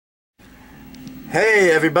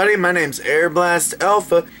Hey everybody, my name's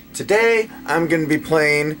AirBlastAlpha. Today I'm going to be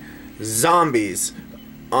playing zombies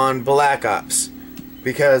on Black Ops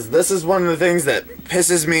because this is one of the things that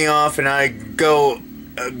pisses me off and I go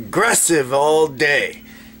aggressive all day.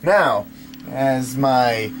 Now, as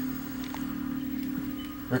my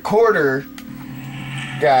recorder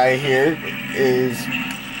guy here is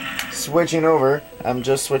switching over, I'm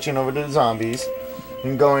just switching over to zombies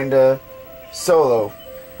and going to solo.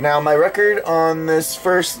 Now my record on this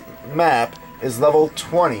first map is level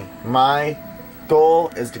 20. My goal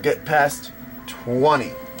is to get past 20.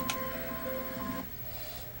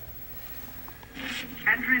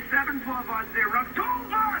 Entry 7410,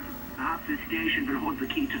 hold on! Perhaps this station will hold the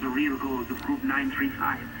key to the real goals of Group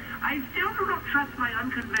 935. I still do not trust my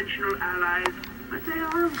unconventional allies, but they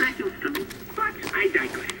are of great use to me. But I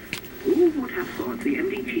digress. Who would have thought the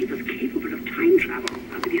MDT was capable of time travel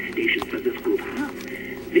under the stations that this group have?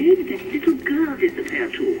 Then that little girl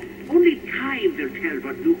disappeared too. Only time will tell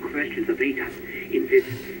what new questions await us in this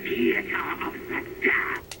theater of the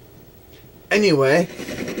dark. Anyway,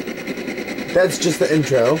 that's just the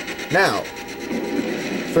intro. Now,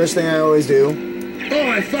 first thing I always do,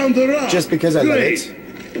 oh, I found the rock! just because I love it,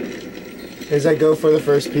 is I go for the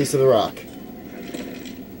first piece of the rock.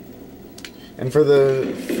 And for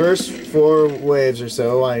the first 4 waves or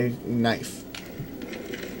so, I knife.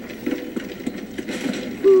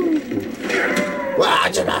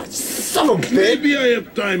 Wow, son of a bitch! Maybe I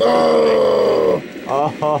have time.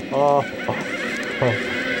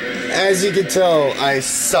 As you can tell, I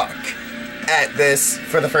suck at this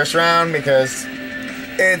for the first round because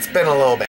it's been a little bit.